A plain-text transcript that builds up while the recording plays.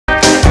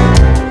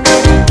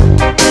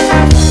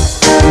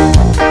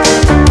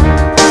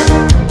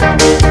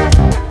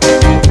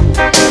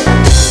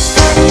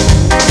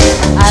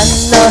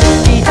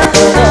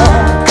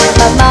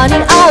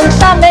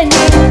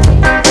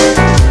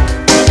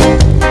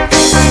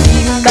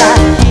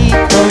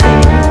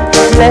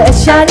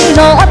列車に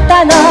乗っ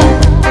たの。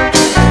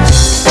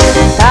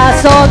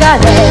黄昏迫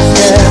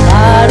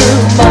る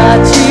街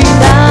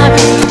並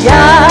みや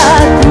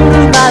車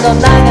の流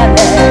れ、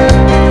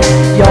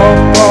横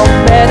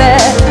目で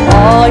追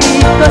い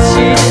越し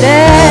て、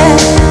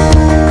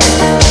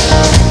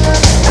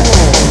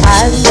あ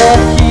の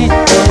人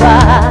は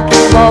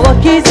もう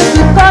気づ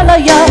く頃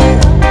よ。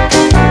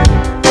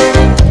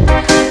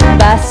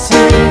バスル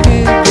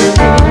ー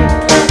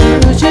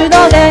ジュの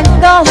伝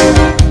言、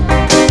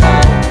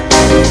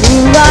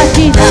浮気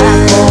な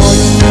恋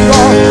を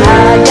早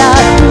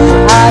く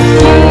諦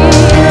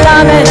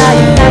めない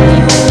限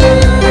り、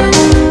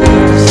う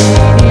ち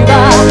には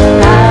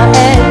帰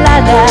ら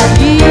ない。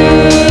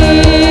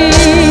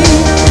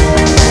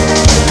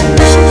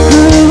不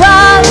安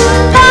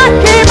な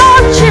気持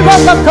ちを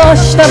残し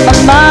たま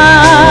ま、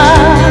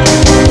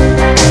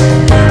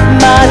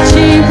街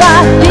は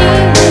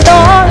どんど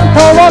ん遠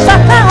ざ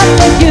かって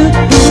ゆく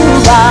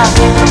わ。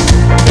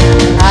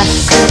明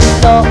日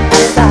の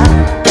朝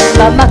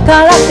ママか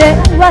ら電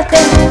話で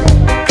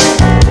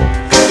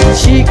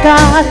誓って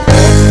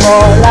も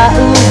らう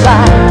わ、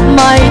マ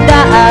イダ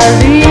ー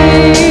リン。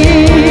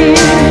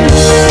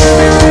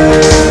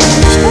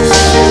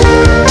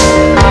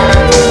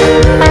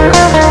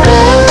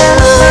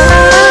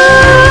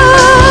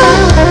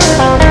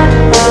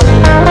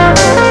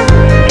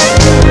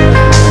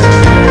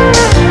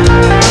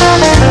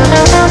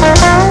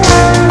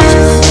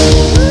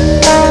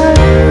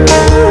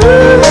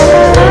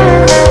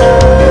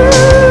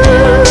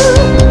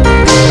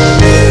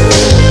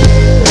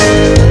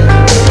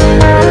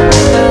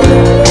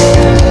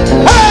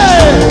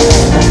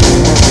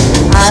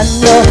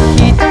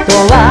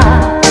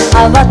慌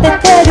て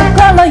てる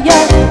頃よ、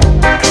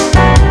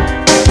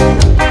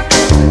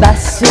バ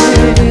スル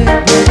ー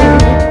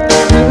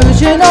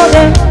ジュの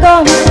伝言、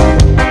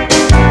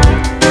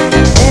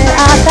手当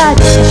たり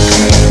し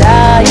な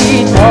い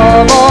友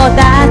達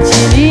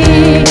に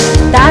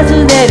尋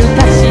ねるか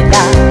しら、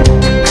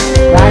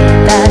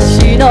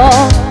私の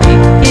行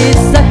き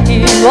先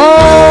を。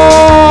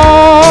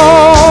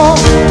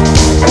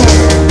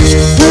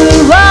不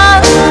安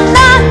な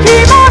気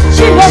持ち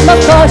を残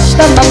した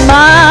まま、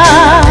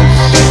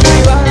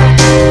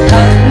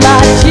街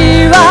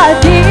は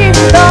どん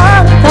ど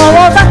ん遠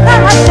ざか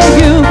ってゆ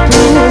く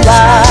わ。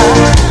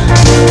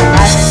明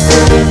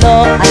日の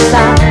朝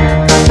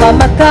ママ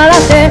から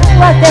電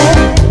話で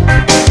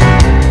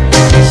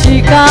誓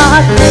って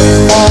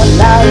も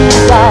らう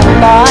わ、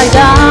マイダ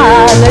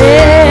ーリ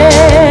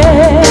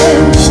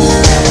ン。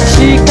誓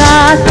って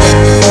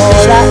も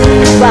らう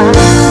わ、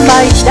マ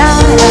イダー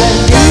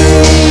リ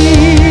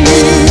ン。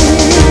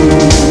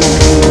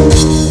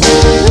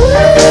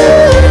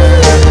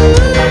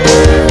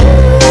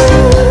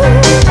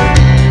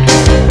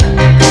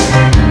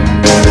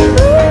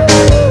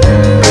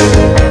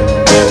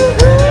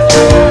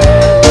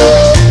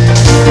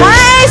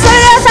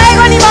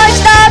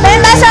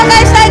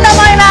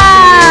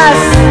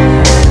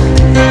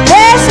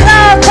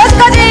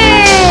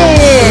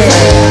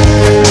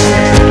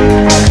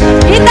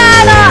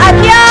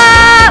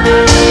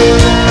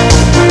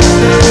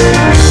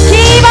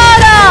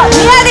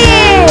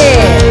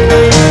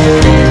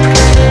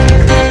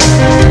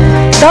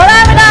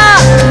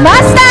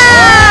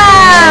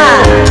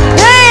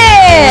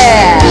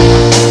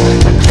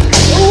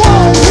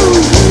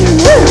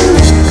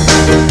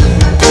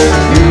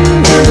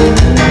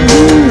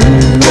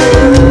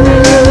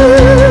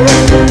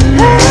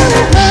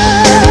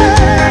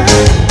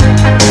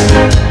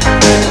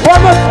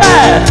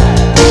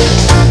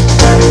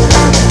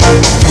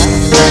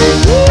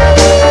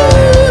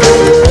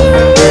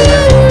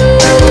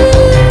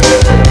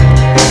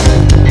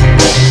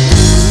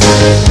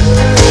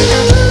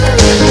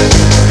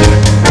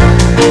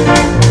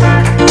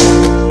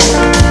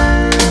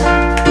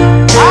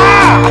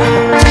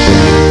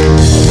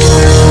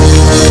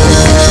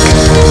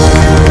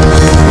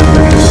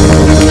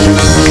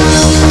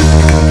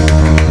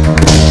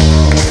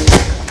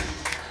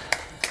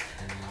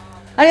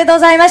ありがとう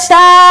ございました。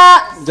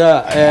じ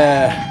ゃあ、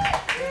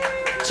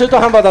中途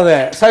半端なの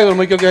で最後の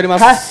もう一曲やりま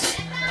す。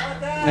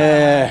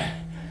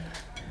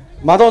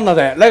マドンナ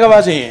で「ライガーバ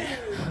ージン」。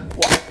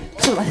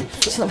ちょっと待っ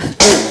て、ちょっと待っ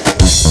て、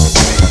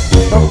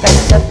どっか行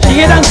っちゃった。ヒ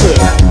ゲダンス。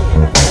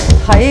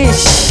はい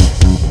し。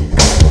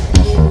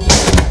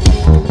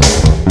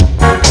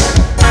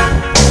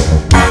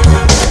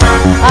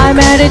I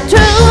made it to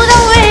the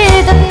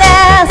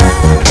wilderness,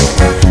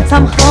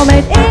 somehow made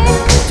it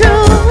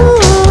through.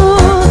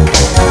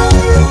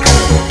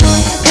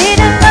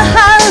 Didn't know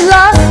how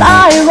lost I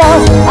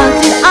was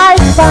until I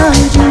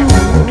found you.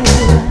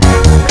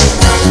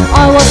 I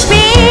was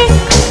being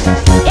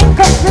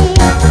incomplete.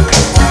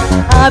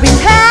 I've been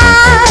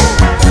had,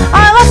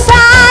 I was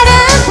sad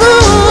and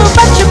blue,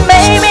 but you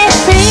made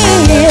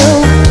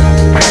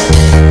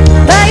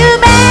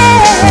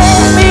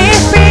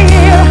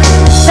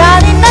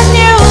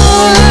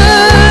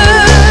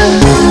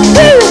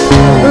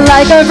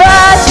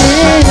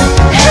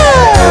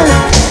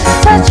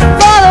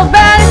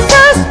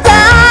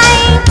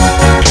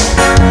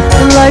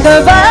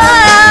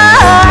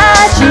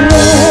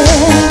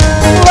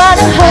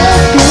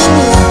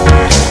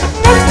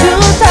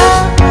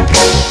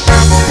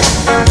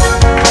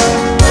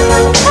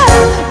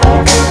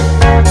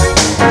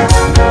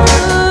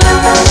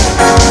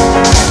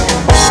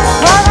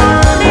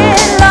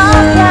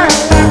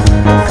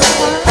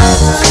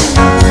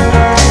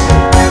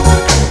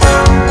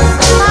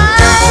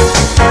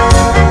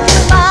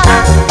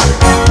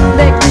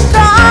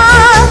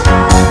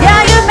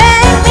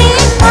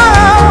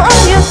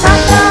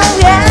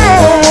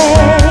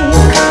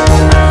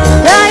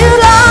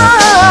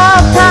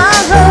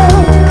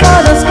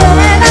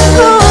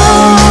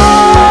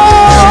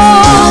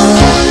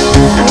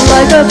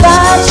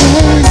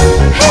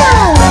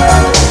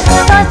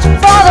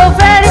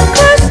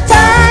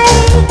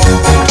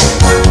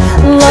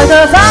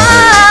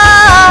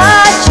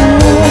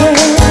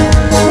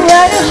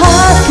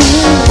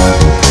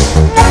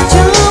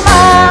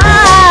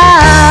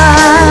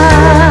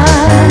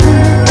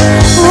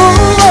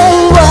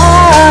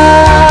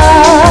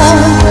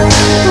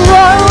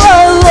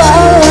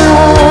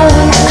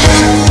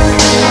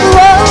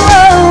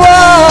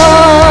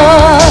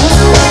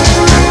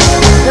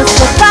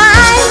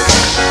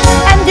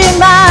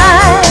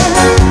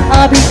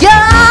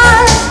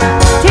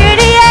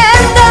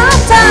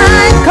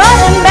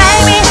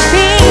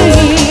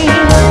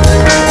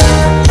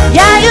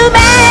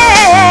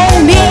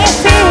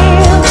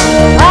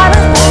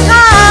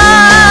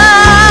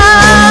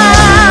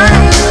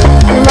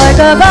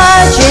a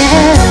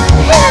virgin.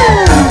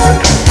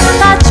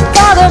 Touch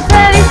for the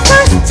very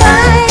first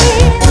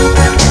time,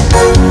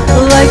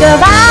 like a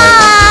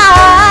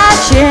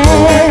virgin.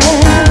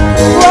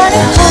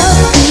 Wanna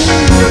hold you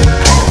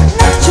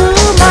next to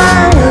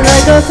mine,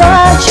 like a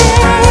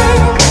virgin.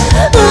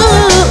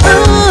 Ooh,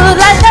 ooh,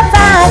 like a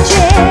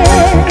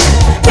virgin.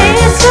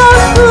 It's so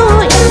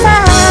cool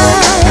inside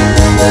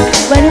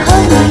when you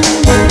hold me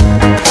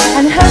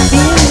and hurt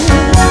me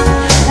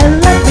and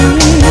love me.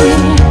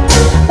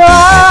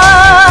 Oh,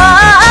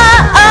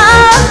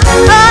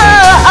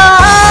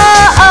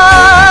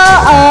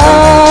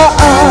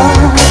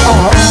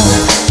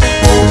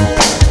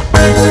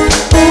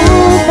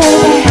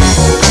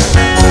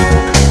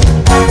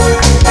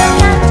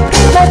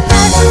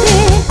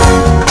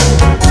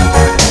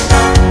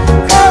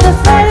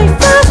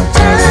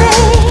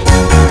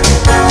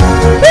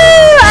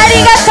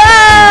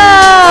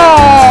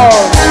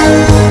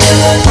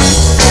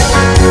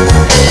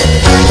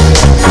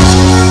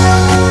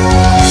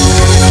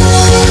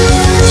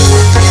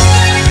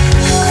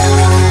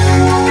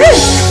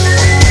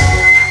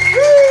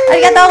あ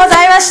りがとうご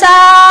ざいました。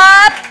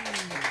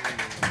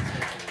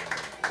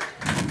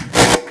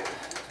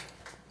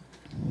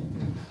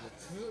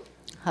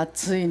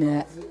暑い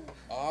ね。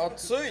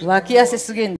暑い。脇汗すげえんだ。